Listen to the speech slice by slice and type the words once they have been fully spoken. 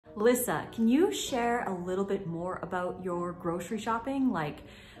Lissa, can you share a little bit more about your grocery shopping? Like,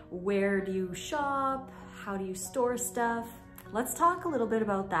 where do you shop? How do you store stuff? Let's talk a little bit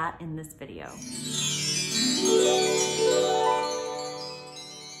about that in this video.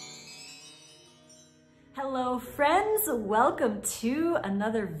 Hello friends, welcome to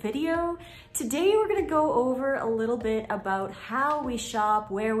another video. Today we're gonna go over a little bit about how we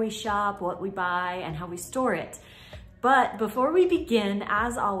shop, where we shop, what we buy, and how we store it. But before we begin,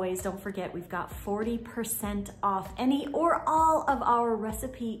 as always, don't forget we've got 40% off any or all of our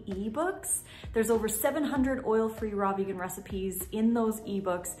recipe ebooks. There's over 700 oil-free raw vegan recipes in those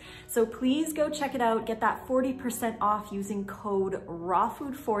ebooks. So please go check it out. Get that 40% off using code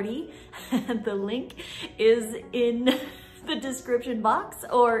RAWFOOD40. The link is in the description box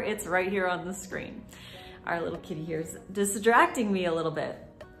or it's right here on the screen. Our little kitty here is distracting me a little bit.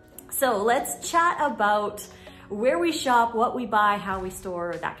 So let's chat about where we shop, what we buy, how we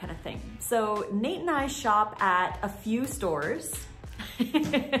store, that kind of thing. So Nate and I shop at a few stores.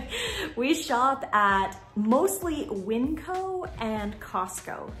 We shop at mostly Winco and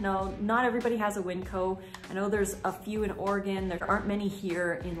Costco. No, not everybody has a Winco. I know there's a few in Oregon. There aren't many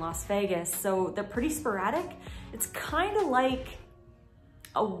here in Las Vegas, so they're pretty sporadic. It's kind of like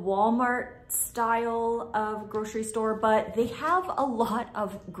a Walmart style of grocery store, but they have a lot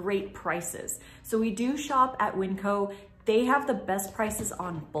of great prices. So we do shop at Winco. They have the best prices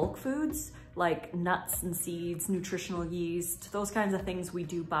on bulk foods like nuts and seeds, nutritional yeast, those kinds of things we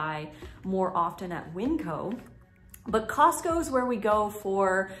do buy more often at Winco. But Costco is where we go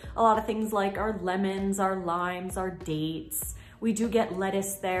for a lot of things like our lemons, our limes, our dates. We do get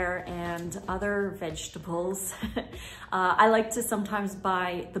lettuce there and other vegetables. I like to sometimes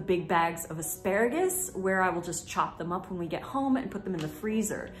buy the big bags of asparagus where I will just chop them up when we get home and put them in the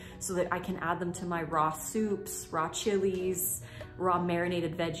freezer so that I can add them to my raw soups, raw chilies, raw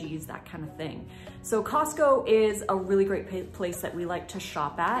marinated veggies, that kind of thing. So Costco is a really great place that we like to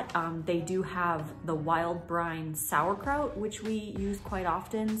shop at. They do have the wild brine sauerkraut, which we use quite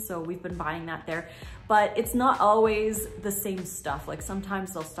often. So we've been buying that there, but it's not always the same stuff. Like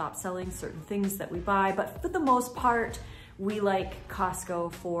sometimes they'll stop selling certain things that we buy, but for the most part, we like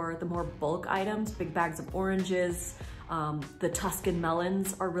Costco for the more bulk items, big bags of oranges. The Tuscan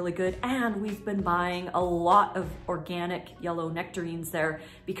melons are really good, and we've been buying a lot of organic yellow nectarines there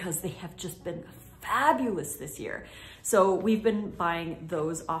because they have just been fabulous this year. So we've been buying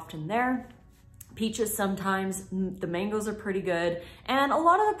those often there. Peaches sometimes, the mangoes are pretty good, and a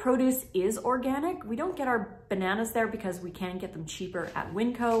lot of the produce is organic. We don't get our bananas there because we can get them cheaper at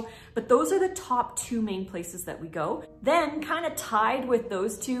Winco, but those are the top two main places that we go. Then kind of tied with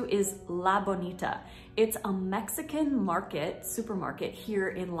those two is La Bonita. It's a Mexican market, supermarket here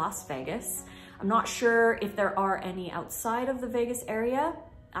in Las Vegas. I'm not sure if there are any outside of the Vegas area.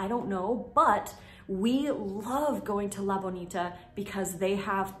 I don't know, but we love going to La Bonita because they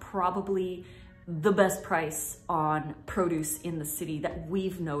have probably the best price on produce in the city that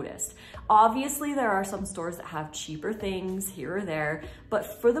we've noticed. Obviously, there are some stores that have cheaper things here or there,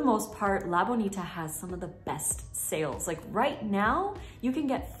 but for the most part, La Bonita has some of the best sales. Like right now, you can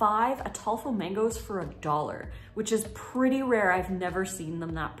get 5 Ataulfo mangoes for $1, which is pretty rare. I've never seen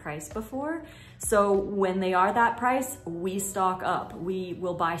them that price before. So when they are that price, we stock up. We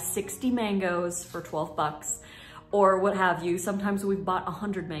will buy 60 mangoes for 12 bucks. Or what have you. Sometimes we've bought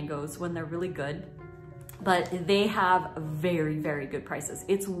 100 mangoes when they're really good, but they have very, very good prices.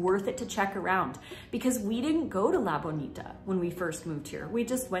 It's worth it to check around because we didn't go to La Bonita when we first moved here. We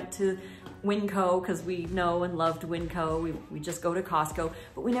just went to Winco because we know and loved Winco. We just go to Costco,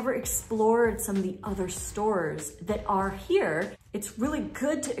 but we never explored some of the other stores that are here. It's really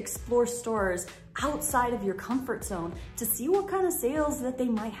good to explore stores outside of your comfort zone to see what kind of sales that they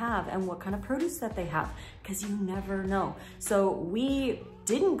might have and what kind of produce that they have, because you never know. So we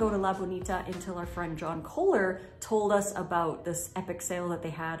didn't go to La Bonita until our friend John Kohler told us about this epic sale that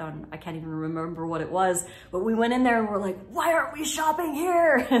they had on, I can't even remember what it was, but we went in there and we're like, why aren't we shopping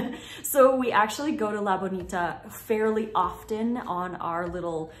here? So we actually go to La Bonita fairly often on our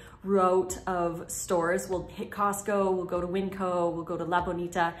little route of stores. We'll hit Costco, we'll go to Winco, we'll go to La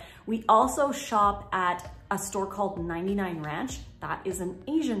Bonita. We also shop at a store called 99 Ranch. That is an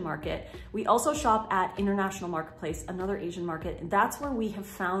Asian market. We also shop at International Marketplace, another Asian market. And that's where we have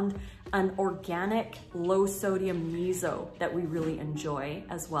found an organic, low sodium miso that we really enjoy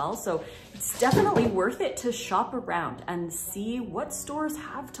as well. So it's definitely worth it to shop around and see what stores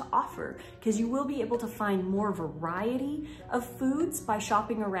have to offer, because you will be able to find more variety of foods by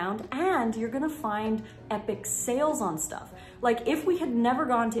shopping around, and you're gonna find epic sales on stuff. Like if we had never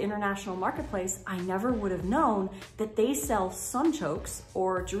gone to International Marketplace, I never would have known that they sell sunflower sunchokes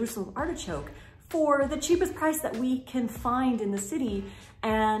or Jerusalem artichoke for the cheapest price that we can find in the city,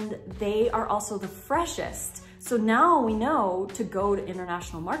 and they are also the freshest. So now we know to go to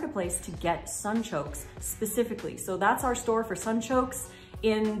International Marketplace to get sunchokes specifically. So that's our store for sunchokes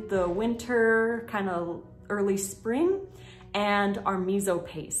in the winter, kind of early spring, and our miso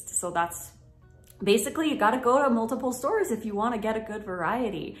paste. So that's basically, you gotta go to multiple stores if you wanna get a good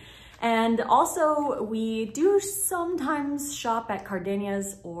variety. And also we do sometimes shop at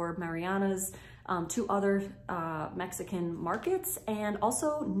Cardenas or Mariana's, two other Mexican markets, and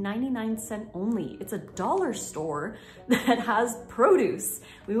also 99-cent only. It's a dollar store that has produce.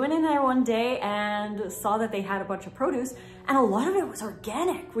 We went in there one day and saw that they had a bunch of produce, and a lot of it was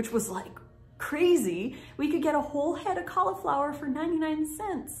organic, which was like crazy. We could get a whole head of cauliflower for 99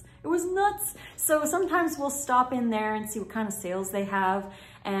 cents. It was nuts. So sometimes we'll stop in there and see what kind of sales they have.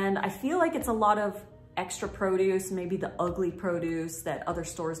 And I feel like it's a lot of extra produce, maybe the ugly produce that other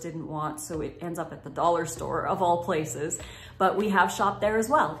stores didn't want, so it ends up at the dollar store of all places. But we have shopped there as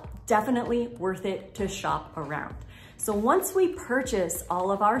well. Definitely worth it to shop around. So once we purchase all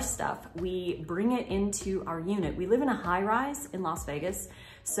of our stuff, we bring it into our unit. We live in a high-rise in Las Vegas,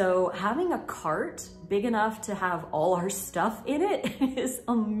 so having a cart big enough to have all our stuff in it is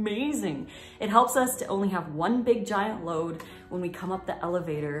amazing. It helps us to only have one big giant load when we come up the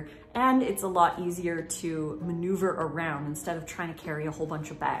elevator, and it's a lot easier to maneuver around instead of trying to carry a whole bunch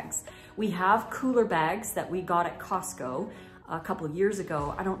of bags. We have cooler bags that we got at Costco a couple of years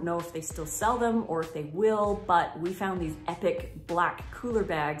ago. I don't know if they still sell them or if they will, but we found these epic black cooler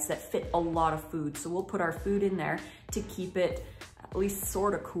bags that fit a lot of food. So we'll put our food in there to keep it at least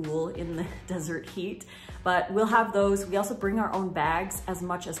sort of cool in the desert heat, but we'll have those. We also bring our own bags as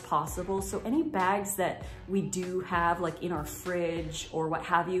much as possible. So any bags that we do have like in our fridge or what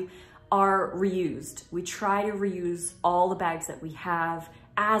have you are reused. We try to reuse all the bags that we have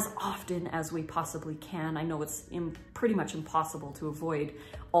as often as we possibly can. I know it's pretty much impossible to avoid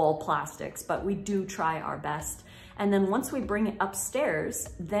all plastics, but we do try our best. And then once we bring it upstairs,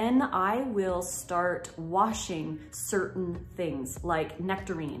 then I will start washing certain things like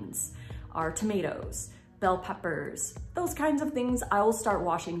nectarines, our tomatoes, bell peppers, those kinds of things. I will start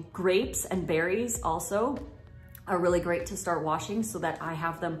washing. Grapes and berries also are really great to start washing so that I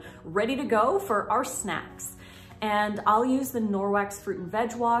have them ready to go for our snacks. And I'll use the Norwex fruit and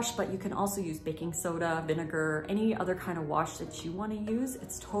veg wash, but you can also use baking soda, vinegar, any other kind of wash that you want to use.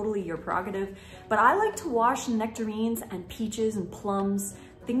 It's totally your prerogative. But I like to wash nectarines and peaches and plums,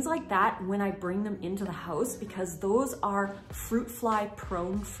 things like that, when I bring them into the house, because those are fruit fly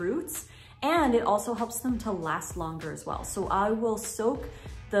prone fruits, and it also helps them to last longer as well. So I will soak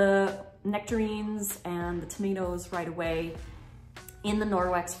the nectarines and the tomatoes right away in the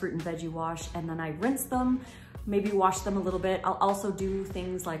Norwex fruit and veggie wash, and then I rinse them, maybe wash them a little bit. I'll also do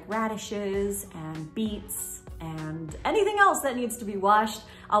things like radishes and beets and anything else that needs to be washed.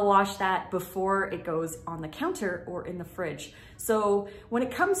 I'll wash that before it goes on the counter or in the fridge. So when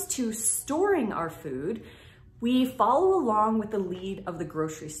it comes to storing our food, we follow along with the lead of the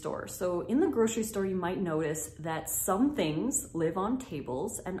grocery store. So in the grocery store, you might notice that some things live on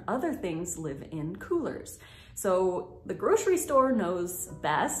tables and other things live in coolers. So the grocery store knows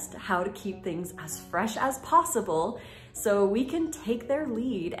best how to keep things as fresh as possible, so we can take their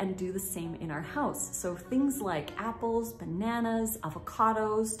lead and do the same in our house. So things like apples, bananas,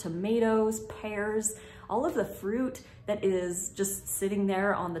 avocados, tomatoes, pears, all of the fruit that is just sitting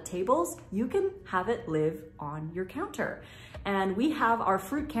there on the tables, you can have it live on your counter. And we have our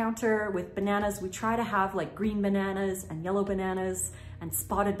fruit counter with bananas. We try to have like green bananas and yellow bananas and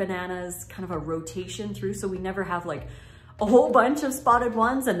spotted bananas, kind of a rotation through, so we never have like a whole bunch of spotted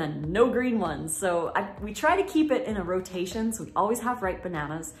ones and then no green ones. So we try to keep it in a rotation, so we always have ripe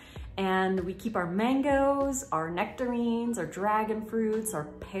bananas. And we keep our mangoes, our nectarines, our dragon fruits, our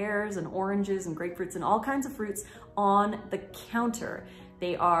pears and oranges and grapefruits and all kinds of fruits on the counter.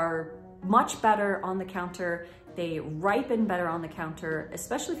 They are much better on the counter. They ripen better on the counter,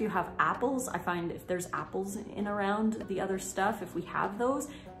 especially if you have apples. I find if there's apples in around the other stuff, if we have those,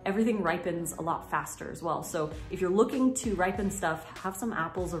 everything ripens a lot faster as well. So if you're looking to ripen stuff, have some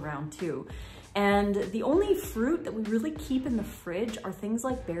apples around too. And the only fruit that we really keep in the fridge are things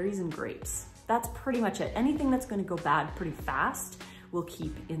like berries and grapes. That's pretty much it. Anything that's gonna go bad pretty fast, we'll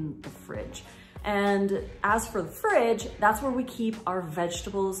keep in the fridge. And as for the fridge, that's where we keep our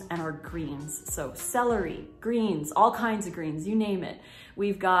vegetables and our greens. So celery, greens, all kinds of greens, you name it.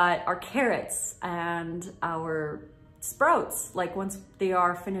 We've got our carrots and our sprouts. Like once they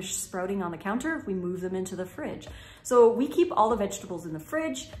are finished sprouting on the counter, we move them into the fridge. So we keep all the vegetables in the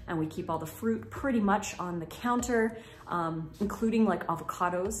fridge and we keep all the fruit pretty much on the counter, including like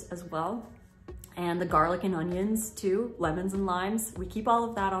avocados as well. And the garlic and onions too, lemons and limes. We keep all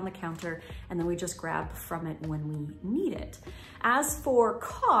of that on the counter and then we just grab from it when we need it. As for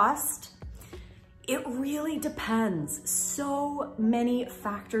cost, it really depends. So many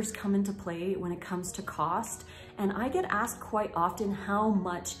factors come into play when it comes to cost. And I get asked quite often, how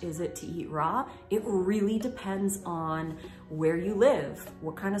much is it to eat raw? It really depends on where you live,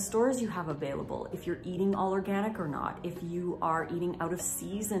 what kind of stores you have available, if you're eating all organic or not, if you are eating out of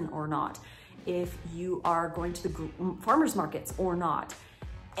season or not, if you are going to the farmers markets or not.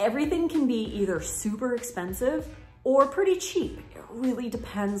 Everything can be either super expensive or pretty cheap. It really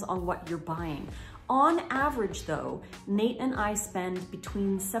depends on what you're buying. On average though, Nate and I spend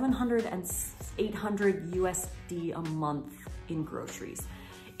between 700 and 800 USD a month in groceries.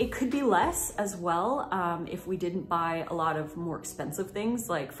 It could be less as well if we didn't buy a lot of more expensive things.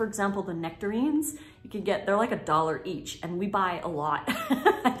 Like for example, the nectarines, you can get, they're like $1 each and we buy a lot.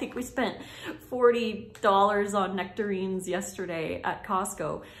 I think we spent $40 on nectarines yesterday at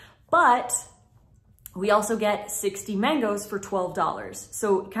Costco, but we also get 60 mangoes for $12.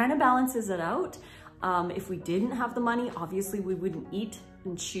 So it kind of balances it out. If we didn't have the money, obviously we wouldn't eat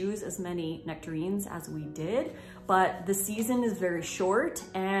and choose as many nectarines as we did, but the season is very short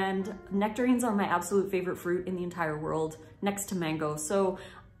and nectarines are my absolute favorite fruit in the entire world next to mango. So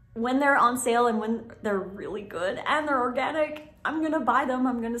when they're on sale and when they're really good and they're organic, I'm gonna buy them,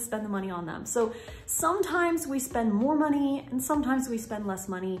 I'm gonna spend the money on them. So sometimes we spend more money and sometimes we spend less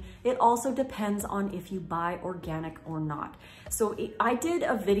money. It also depends on if you buy organic or not. So I did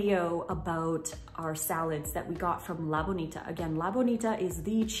a video about our salads that we got from La Bonita. Again, La Bonita is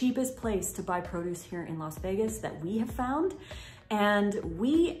the cheapest place to buy produce here in Las Vegas that we have found. And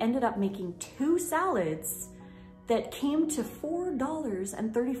we ended up making 2 salads that came to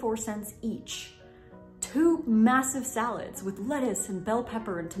 $4.34 each. 2 massive salads with lettuce and bell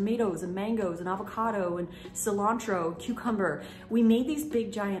pepper and tomatoes and mangoes and avocado and cilantro, cucumber. We made these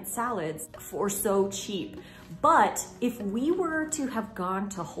big giant salads for so cheap. But if we were to have gone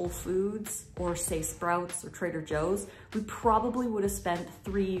to Whole Foods or say Sprouts or Trader Joe's, we probably would have spent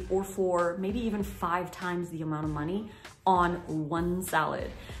 3 or 4, maybe even 5 times the amount of money on one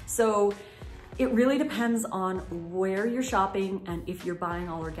salad. So it really depends on where you're shopping and if you're buying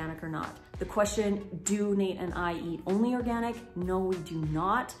all organic or not. The question, do Nate and I eat only organic? No, we do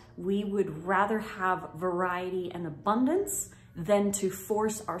not. We would rather have variety and abundance than to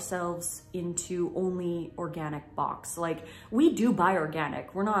force ourselves into only organic box. Like, we do buy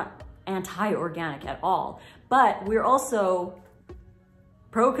organic. We're not anti-organic at all, but we're also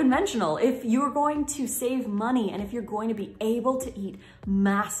pro-conventional. If you're going to save money and if you're going to be able to eat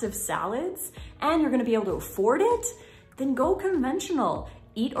massive salads and you're going to be able to afford it, then go conventional.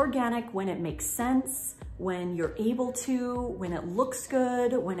 Eat organic when it makes sense, when you're able to, when it looks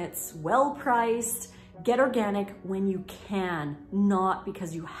good, when it's well priced. Get organic when you can, not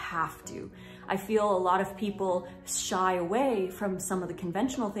because you have to. I feel a lot of people shy away from some of the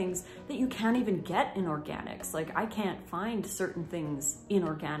conventional things that you can't even get in organics. Like, I can't find certain things in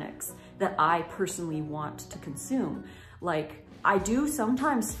organics that I personally want to consume. Like, I do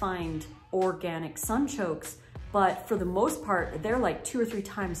sometimes find organic sunchokes, but for the most part, they're like 2 or 3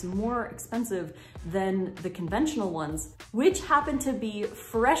 times more expensive than the conventional ones, which happen to be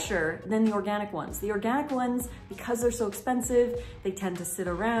fresher than the organic ones. The organic ones, because they're so expensive, they tend to sit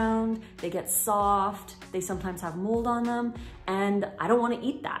around, they get soft, they sometimes have mold on them, and I don't want to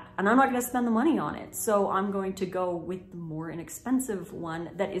eat that, and I'm not going to spend the money on it. So I'm going to go with the more inexpensive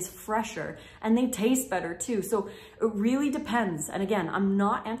one that is fresher, and they taste better too. So it really depends. And again, I'm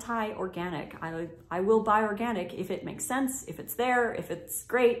not anti-organic. I will buy organic if it makes sense, if it's there, if it's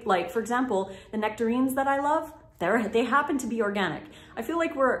great. Like, for example, the nectarines that I love, they happen to be organic. I feel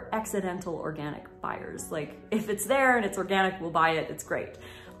like we're accidental organic buyers. Like, if it's there and it's organic, we'll buy it, it's great.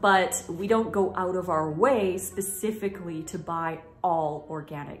 But we don't go out of our way specifically to buy all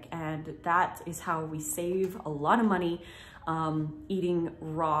organic. And that is how we save a lot of money eating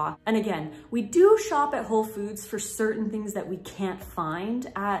raw. And again, we do shop at Whole Foods for certain things that we can't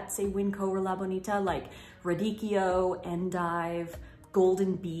find at, say, Winco or La Bonita, like radicchio, endive,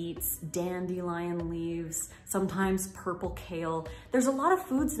 golden beets, dandelion leaves, sometimes purple kale. There's a lot of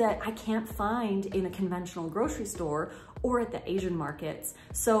foods that I can't find in a conventional grocery store or at the Asian markets.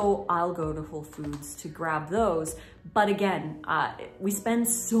 So I'll go to Whole Foods to grab those. But again, we spend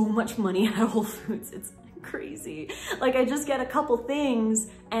so much money at Whole Foods. It's crazy. Like, I just get a couple things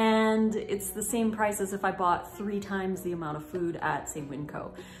and it's the same price as if I bought 3 times the amount of food at, say,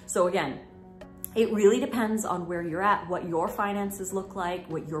 Winco. So again, It really depends on where you're at, what your finances look like,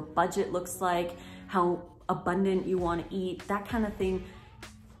 what your budget looks like, how abundant you want to eat. That kind of thing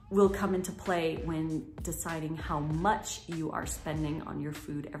will come into play when deciding how much you are spending on your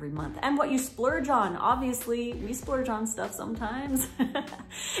food every month and what you splurge on. Obviously, we splurge on stuff sometimes.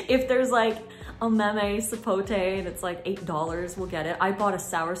 If there's like a meme sapote and it's like $8, we'll get it. I bought a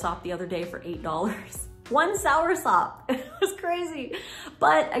soursop the other day for $8. One soursop, it was crazy.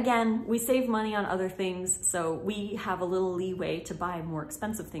 But again, we save money on other things, so we have a little leeway to buy more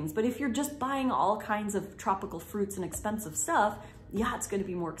expensive things. But if you're just buying all kinds of tropical fruits and expensive stuff, yeah, it's gonna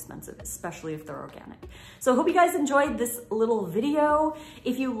be more expensive, especially if they're organic. So I hope you guys enjoyed this little video.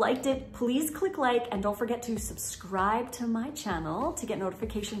 If you liked it, please click like and don't forget to subscribe to my channel to get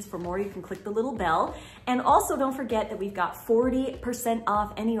notifications for more. You can click the little bell. And also don't forget that we've got 40%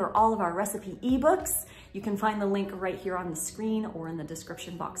 off any or all of our recipe ebooks. You can find the link right here on the screen or in the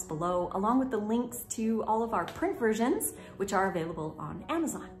description box below, along with the links to all of our print versions, which are available on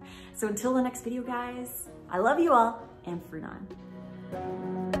Amazon. So until the next video, guys, I love you all and fruit on.